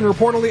Wilson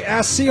reportedly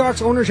asked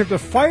Seahawks ownership to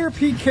fire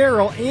Pete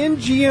Carroll and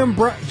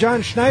GM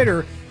John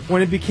Schneider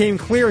when it became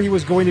clear he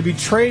was going to be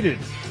traded.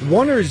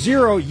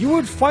 1-0, you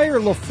would fire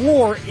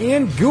LaFleur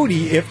and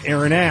Goody if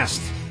Aaron asked.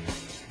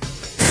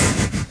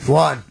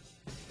 1.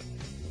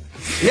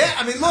 Yeah,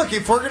 I mean, look,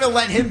 if we're going to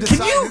let him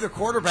decide who the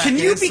quarterback is... Can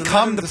you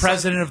become the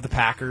president of the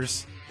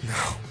Packers? No.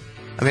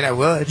 I mean, I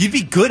would. You'd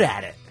be good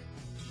at it.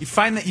 You'd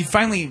find that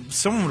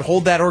someone would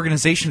hold that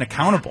organization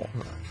accountable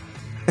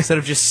instead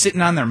of just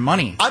sitting on their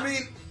money. I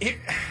mean,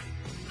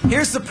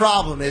 here's the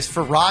problem: is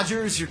for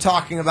Rodgers, you're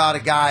talking about a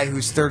guy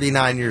who's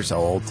 39 years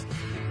old.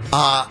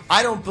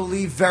 I don't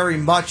believe very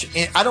much.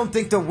 I don't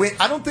think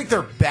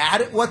they're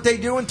bad at what they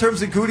do in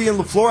terms of Goody and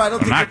LaFleur. I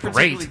don't think they're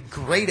particularly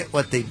great at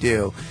what they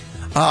do.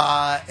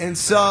 And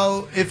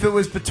so, if it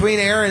was between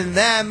Aaron and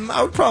them,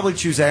 I would probably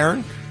choose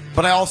Aaron.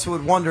 But I also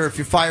would wonder, if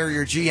you fire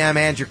your GM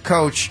and your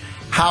coach,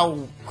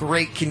 how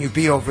great can you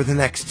be over the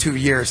next 2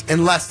 years,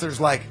 unless there's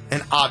like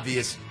an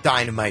obvious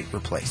dynamite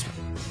replacement.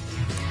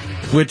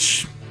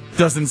 Which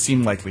doesn't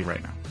seem likely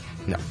right now.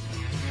 No.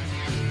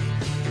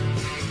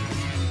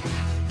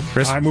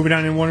 Chris? All right, moving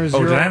on in 1-0.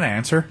 Oh, did I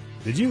answer?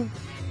 Did you?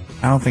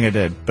 I don't think I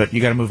did, but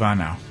you got to move on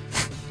now.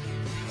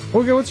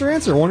 Okay, what's your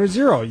answer?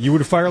 1-0. You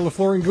would fire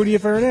LaFleur and Goody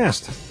if Aaron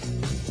asked.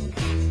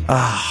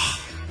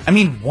 I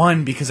mean,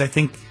 1, because I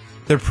think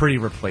they're pretty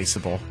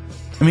replaceable.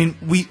 I mean,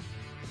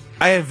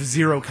 I have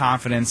zero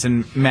confidence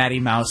in Matty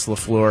Mouse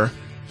LaFleur.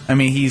 I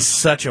mean, he's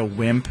such a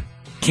wimp.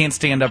 Can't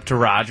stand up to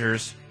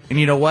Rodgers. And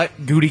you know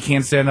what? Goody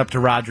can't stand up to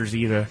Rodgers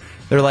either.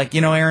 They're like,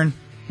 Aaron,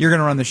 you're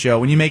going to run the show.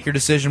 When you make your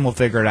decision, we'll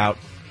figure it out.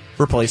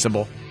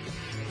 Replaceable.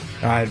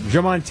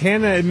 Joe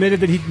Montana admitted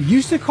that he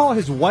used to call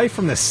his wife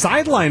from the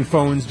sideline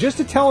phones just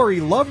to tell her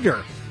he loved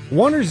her.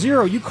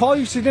 1-0, you call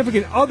your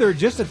significant other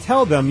just to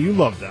tell them you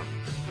love them.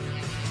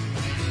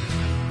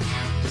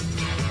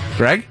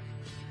 Greg?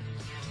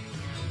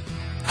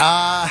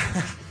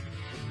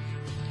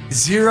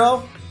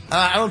 0.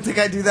 I don't think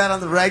I do that on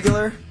the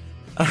regular.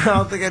 I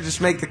don't think I just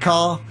make the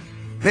call.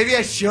 Maybe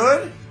I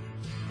should.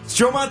 Is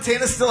Joe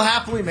Montana still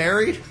happily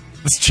married?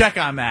 Let's check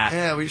on that.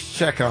 Yeah, we should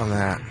check on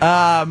that.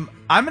 I'm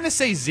going to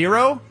say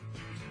 0.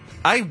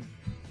 I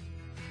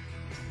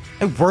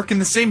work in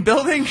the same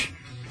building.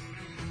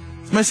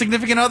 Is my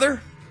significant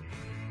other?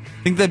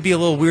 I think that'd be a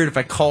little weird if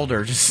I called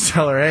her just to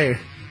tell her, hey,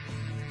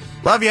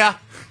 love ya.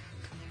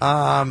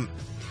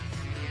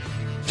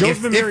 Joe's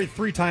been married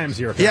 3 times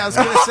here. Yeah, I was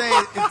going to say,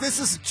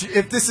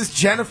 if this is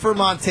Jennifer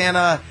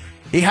Montana,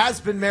 he has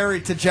been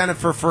married to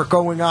Jennifer for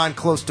going on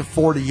close to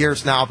 40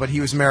 years now, but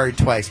he was married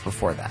twice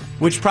before that.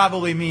 Which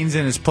probably means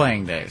in his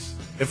playing days,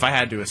 if I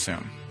had to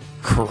assume.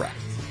 Correct.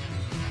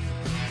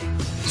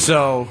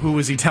 So, who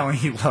was he telling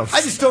he loves?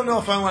 I just don't know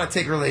if I want to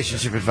take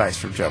relationship advice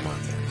from Joe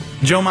Montana.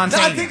 Joe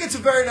Montana. No, I think it's a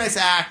very nice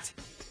act.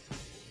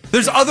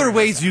 There's other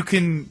ways you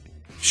can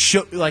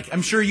show,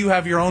 I'm sure you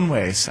have your own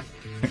ways.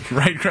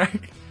 Right,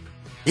 Greg?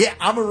 Yeah,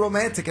 I'm a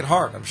romantic at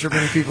heart. I'm sure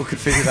many people could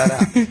figure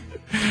that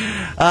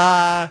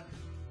out.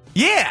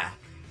 Yeah.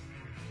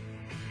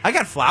 I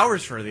got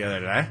flowers for her the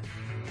other day.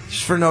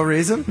 Just for no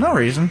reason? No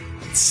reason.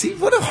 See,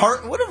 what a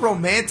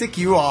romantic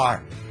you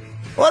are.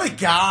 What a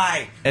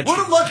guy.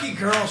 What a lucky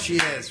girl she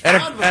is.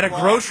 At a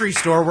grocery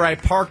store where I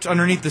parked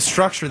underneath the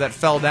structure that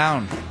fell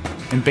down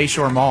in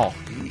Bayshore Mall.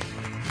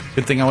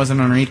 Good thing I wasn't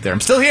underneath there.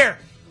 I'm still here.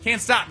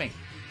 Can't stop me.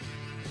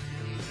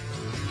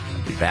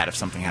 It'd be bad if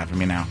something happened to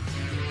me now.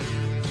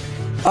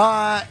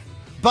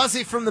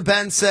 Buzzy from the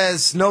Bend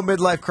says, no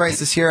midlife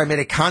crisis here. I made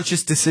a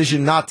conscious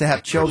decision not to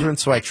have children,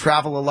 so I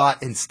travel a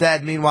lot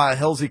instead. Meanwhile,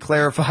 Hilsey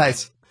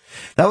clarifies,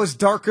 that was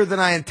darker than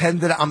I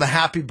intended. I'm a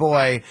happy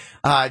boy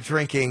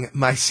drinking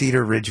my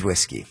Cedar Ridge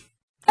whiskey.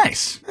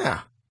 Nice.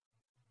 Yeah.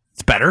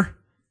 It's better.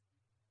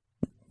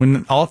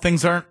 When all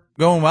things aren't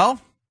going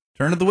well,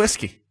 turn to the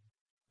whiskey.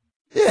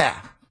 Yeah.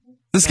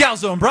 The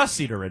Scalzo and Brust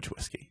Cedar Ridge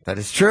whiskey. That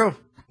is true.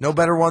 No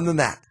better one than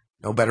that.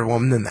 No better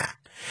woman than that.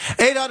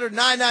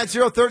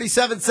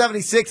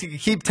 800-990-3776. You can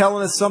keep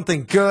telling us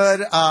something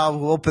good.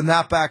 We'll open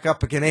that back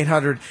up again.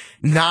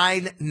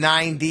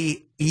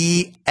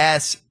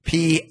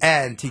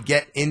 800-990-ESPN to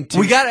get into.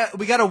 We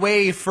got a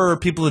way for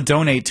people to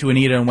donate to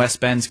Anita and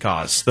West Bend's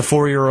cause. The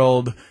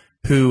 4-year-old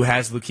who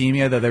has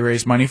leukemia that they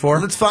raised money for.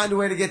 Let's find a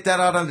way to get that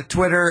out onto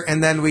Twitter,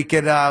 and then we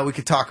could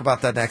talk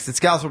about that next.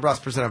 It's Scalzo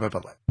Brust presented by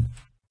Bud Light.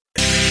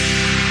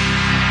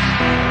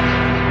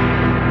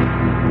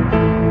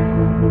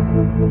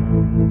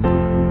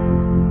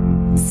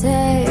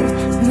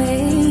 Save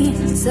me,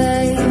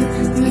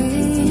 save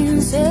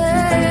me,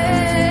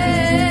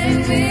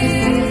 save me.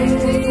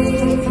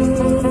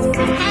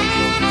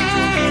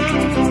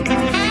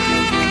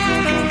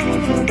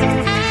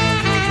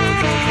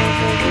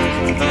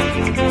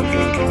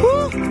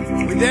 Woo!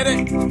 We did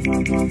it.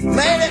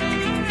 Made it.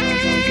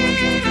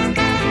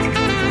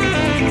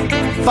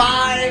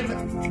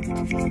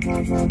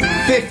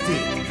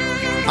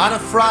 5:50 on a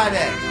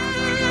Friday.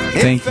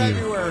 Thank you.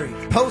 February,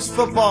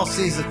 post-football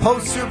season,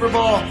 post-Super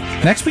Bowl.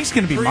 Next week's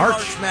going to be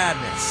March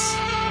Madness.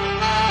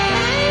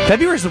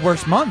 February's the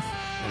worst month.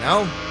 You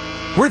know?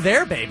 We're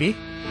there, baby.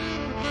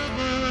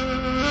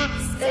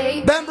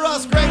 Ben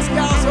Bruss, Greg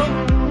Scalzo,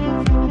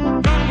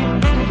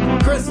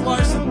 Chris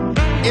Larson,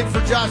 in for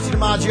Josh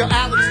DiMaggio,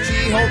 Alex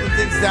G holding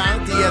things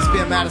down at the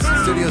ESPN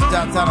Madison Studios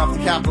downtown off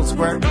the Capitol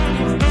Square.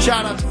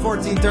 Shout out to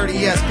 1430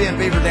 ESPN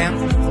Beaver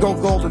Dam. Go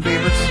Golden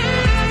Beavers.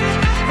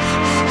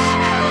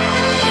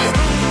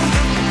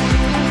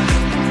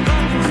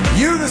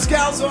 You, the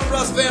Scalzo and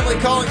Russ family,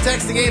 calling,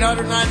 texting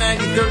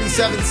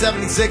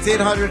 800-990-3776,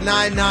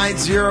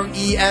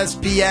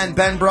 800-990-ESPN.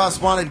 Ben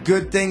Bruss wanted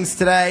good things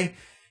today.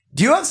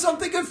 Do you have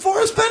something good for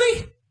us,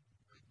 Benny?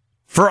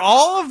 For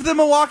all of the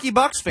Milwaukee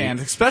Bucks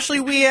fans, especially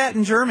we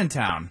in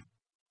Germantown,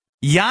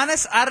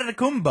 Giannis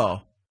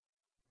Antetokounmpo,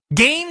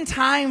 game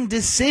time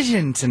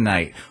decision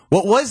tonight.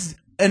 What was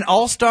an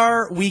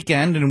all-star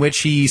weekend in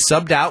which he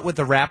subbed out with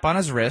a wrap on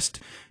his wrist,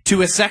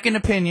 to a second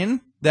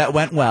opinion that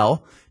went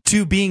well,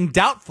 to being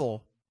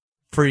doubtful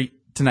for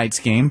tonight's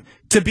game,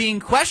 to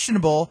being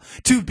questionable,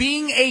 to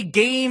being a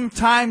game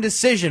time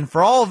decision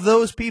for all of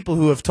those people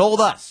who have told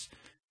us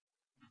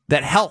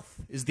that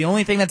health is the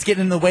only thing that's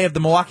getting in the way of the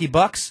Milwaukee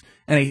Bucks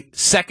and a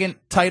second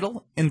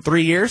title in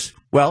 3 years.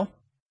 Well,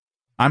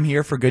 I'm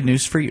here for good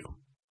news for you.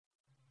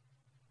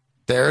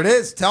 There it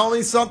is. Tell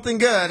me something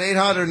good.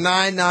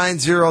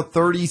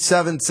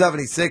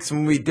 800-990-3776.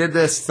 When we did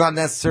this, it's not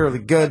necessarily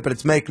good, but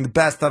it's making the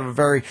best out of a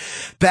very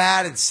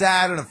bad and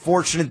sad and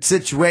unfortunate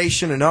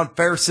situation, an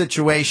unfair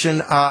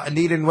situation.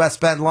 Anita in West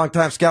Bend,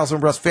 longtime Scalzo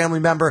and Bruss family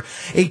member,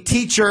 a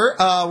teacher,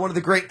 one of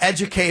the great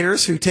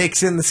educators who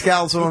takes in the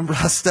Scalzo and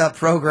Bruss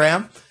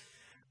program.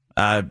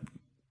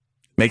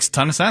 Makes a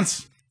ton of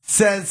sense.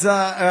 Says,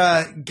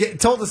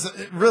 told us,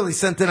 really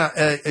sent in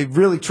a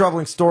really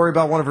troubling story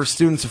about one of her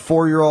students, a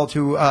 4-year-old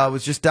who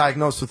was just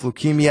diagnosed with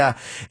leukemia,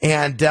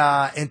 and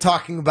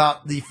talking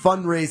about the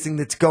fundraising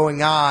that's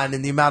going on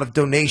and the amount of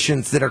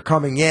donations that are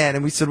coming in.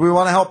 And we said we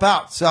want to help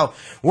out, so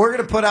we're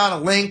going to put out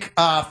a link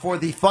for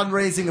the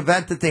fundraising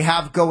event that they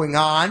have going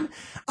on.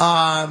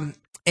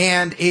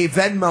 And a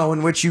Venmo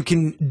in which you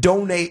can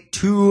donate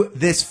to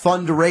this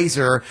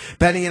fundraiser.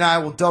 Benny and I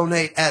will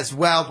donate as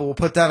well, but we'll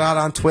put that out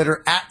on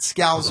Twitter at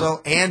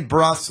Scalzo and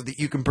Bruss so that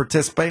you can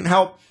participate and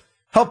help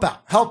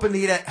out. Help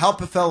Anita,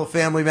 help a fellow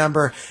family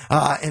member,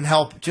 and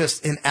help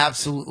just an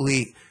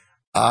absolutely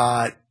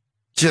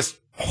just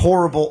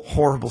horrible,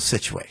 horrible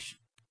situation.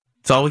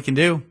 That's all we can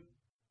do.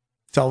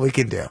 That's all we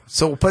can do.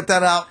 So we'll put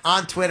that out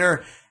on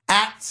Twitter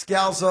at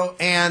Scalzo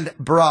and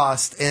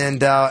Bruss,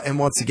 and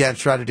once again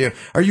try to do.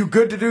 Are you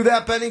good to do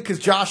that, Benny? Because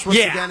Josh once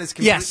again is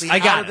completely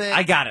out of it.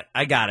 I got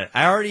it.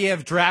 I already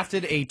have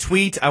drafted a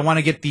tweet. I want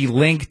to get the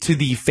link to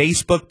the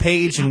Facebook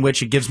page in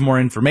which it gives more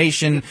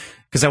information,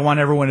 because I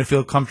want everyone to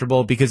feel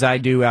comfortable, because I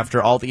do,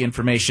 after all the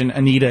information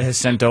Anita has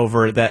sent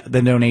over, that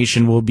the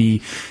donation will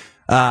be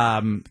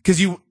because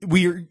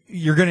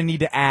you're going to need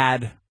to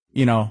add,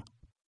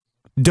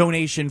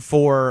 donation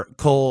for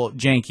Cole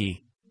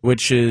Janke,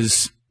 which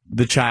is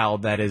the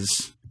child that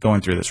is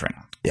going through this right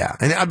now. Yeah,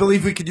 and I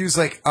believe we could use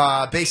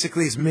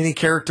basically as many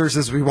characters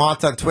as we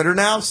want on Twitter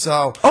now.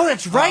 So, oh,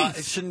 that's right.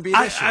 It shouldn't be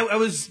an issue. I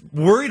was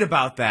worried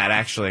about that,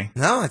 actually.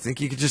 No, I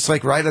think you could just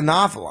write a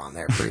novel on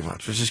there, pretty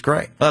much, which is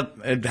great. But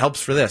it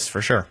helps for this,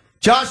 for sure.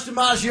 Josh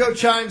DiMaggio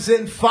chimes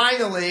in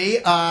finally,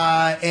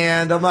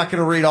 and I'm not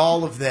going to read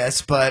all of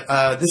this, but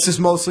this is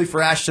mostly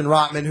for Ashton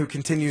Rotman, who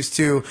continues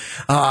to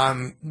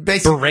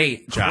basically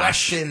berate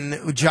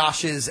question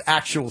Josh's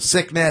actual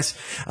sickness,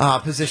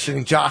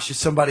 positioning Josh as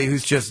somebody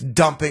who's just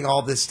dumping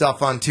all this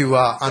stuff onto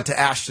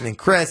Ashton and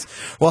Chris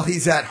while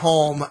he's at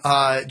home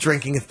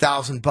drinking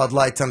 1,000 Bud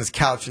Lights on his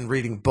couch and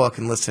reading a book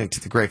and listening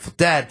to the Grateful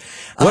Dead.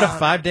 What a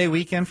 5-day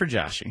weekend for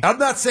Joshy. I'm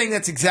not saying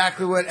that's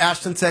exactly what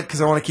Ashton said, because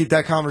I want to keep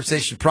that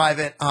conversation private.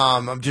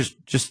 I'm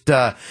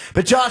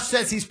but Josh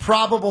says he's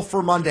probable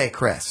for Monday,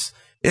 Chris.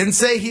 He didn't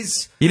say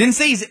he's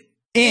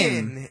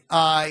in.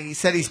 He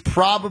said he's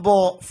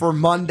probable for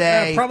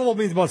Monday. Yeah, probable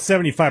means about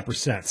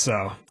 75%,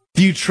 so.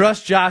 Do you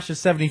trust Josh at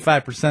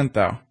 75%,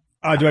 though?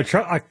 Do I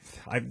trust?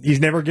 He's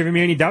never given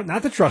me any doubt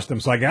not to trust him,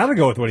 so I got to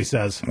go with what he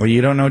says. Well,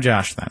 you don't know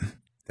Josh, then.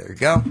 There you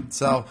go.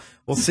 So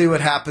we'll see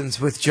what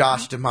happens with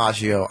Josh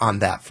DiMaggio on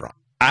that front.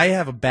 I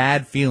have a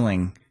bad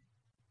feeling,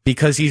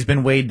 because he's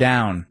been weighed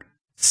down.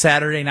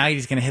 Saturday night,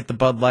 he's going to hit the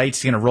Bud Lights.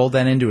 He's going to roll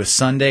that into a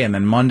Sunday, and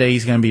then Monday,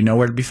 he's going to be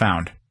nowhere to be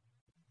found.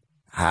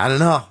 I don't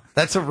know.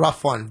 That's a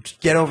rough one.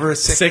 Get over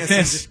his sickness.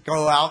 And just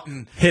go out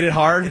and hit it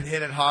hard.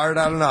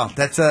 I don't know.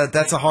 That's a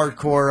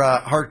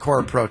hardcore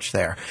approach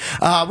there.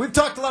 We've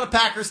talked a lot of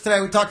Packers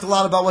today. We talked a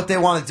lot about what they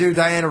want to do.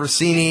 Diana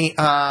Rossini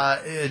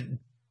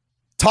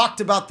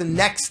talked about the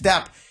next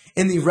step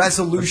in the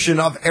resolution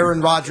of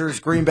Aaron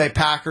Rodgers, Green Bay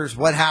Packers.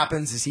 What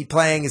happens? Is he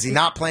playing? Is he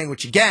not playing?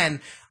 Which,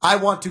 again, I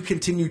want to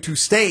continue to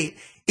state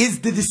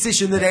is the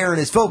decision that Aaron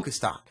is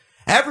focused on.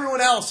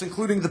 Everyone else,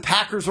 including the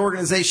Packers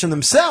organization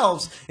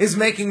themselves, is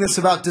making this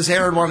about, does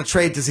Aaron want to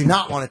trade? Does he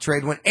not want to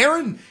trade? When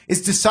Aaron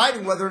is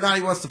deciding whether or not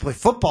he wants to play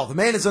football, the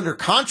man is under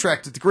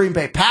contract with the Green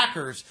Bay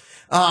Packers.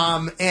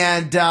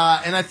 And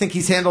I think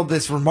he's handled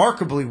this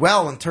remarkably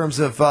well in terms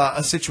of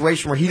a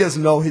situation where he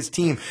doesn't know his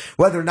team,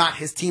 whether or not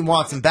his team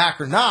wants him back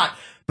or not.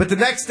 But the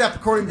next step,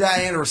 according to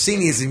Diana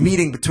Rossini, is a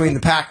meeting between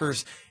the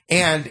Packers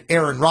and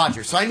Aaron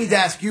Rodgers. So I need to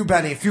ask you,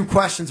 Benny, a few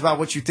questions about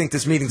what you think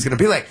this meeting's going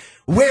to be like.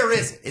 Where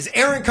is it? Is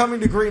Aaron coming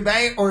to Green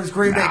Bay, or is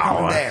Green Bay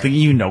coming to Aaron?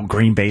 You know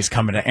Green Bay's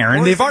coming to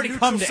Aaron. They've already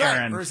come to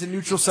Aaron. Or is it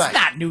neutral site? It's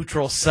not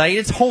neutral site.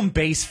 It's home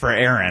base for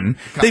Aaron.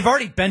 Okay. They've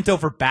already bent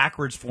over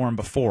backwards for him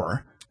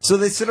before. So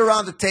they sit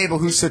around the table.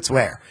 Who sits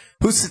where?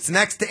 Who sits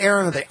next to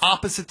Aaron? Are they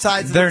opposite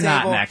sides of the They're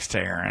table? not next to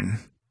Aaron.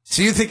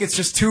 So you think it's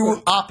just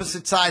two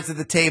opposite sides of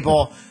the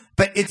table,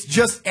 but it's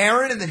just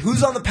Aaron, and then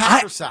who's on the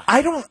Packers side?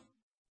 I don't.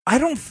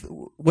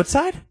 What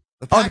side?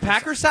 The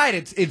Packers side.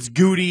 It's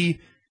Goody,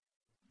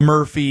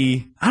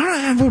 Murphy. I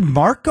don't know. Would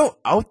Mark go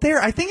out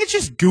there? I think it's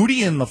just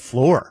Goody and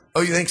LaFleur.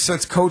 Oh, you think so?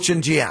 It's coach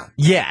and GM.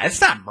 Yeah, it's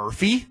not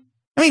Murphy.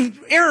 I mean,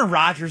 Aaron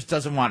Rodgers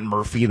doesn't want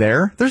Murphy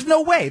there. There's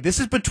no way. This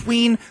is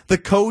between the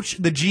coach,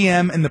 the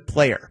GM, and the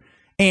player.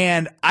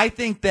 And I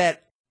think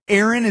that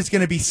Aaron is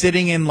going to be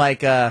sitting in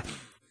like a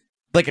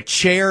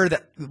chair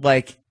that,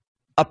 like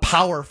a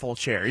powerful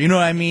chair. You know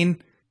what I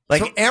mean?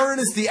 Like, so Aaron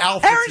is the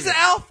alpha. Aaron's the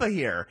alpha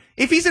here.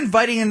 If he's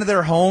inviting into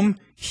their home,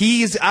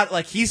 he's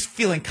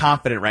feeling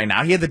confident right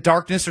now. He had the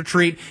darkness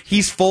retreat.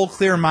 He's full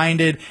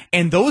clear-minded.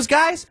 And those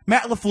guys,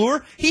 Matt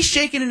LaFleur, he's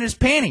shaking in his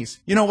panties.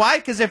 You know why?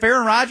 Because if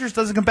Aaron Rodgers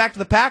doesn't come back to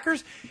the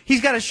Packers,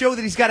 he's got to show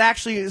that he's got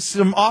actually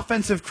some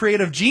offensive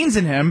creative genes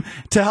in him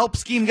to help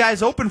scheme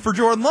guys open for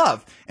Jordan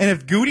Love. And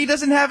if Goody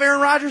doesn't have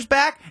Aaron Rodgers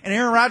back and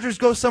Aaron Rodgers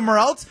goes somewhere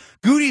else,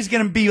 Goody's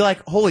going to be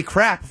like, holy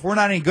crap, if we're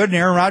not any good and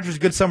Aaron Rodgers is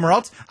good somewhere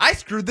else, I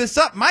screwed this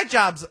up. My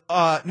job's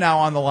now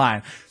on the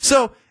line.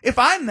 So if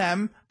I'm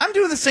them, I'm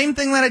doing the same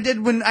thing that I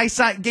did when I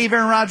gave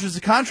Aaron Rodgers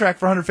a contract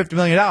for $150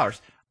 million.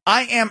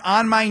 I am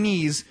on my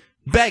knees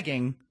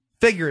begging,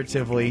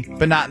 figuratively,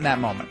 but not in that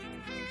moment.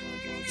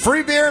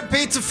 Free beer and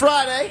pizza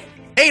Friday.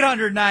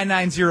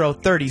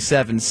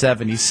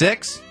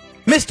 800-990-3776.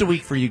 Missed a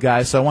week for you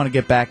guys, so I want to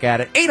get back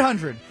at it.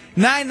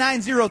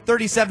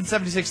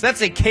 800-990-3776.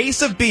 That's a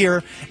case of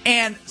beer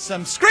and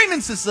some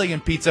Screamin'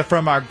 Sicilian pizza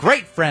from our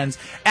great friends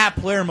at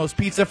Palermo's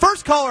Pizza.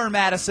 First caller in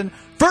Madison,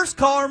 first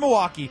caller in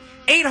Milwaukee.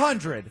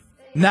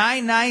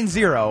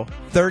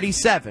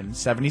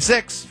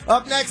 800-990-3776.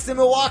 Up next in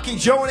Milwaukee,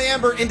 Joe and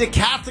Amber into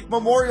Catholic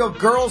Memorial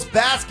Girls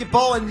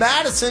Basketball in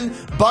Madison.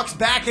 Bucks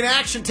back in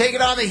action,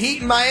 taking on the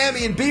Heat in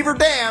Miami and Beaver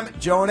Dam.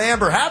 Joe and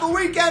Amber, have a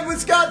weekend,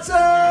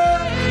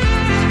 Wisconsin!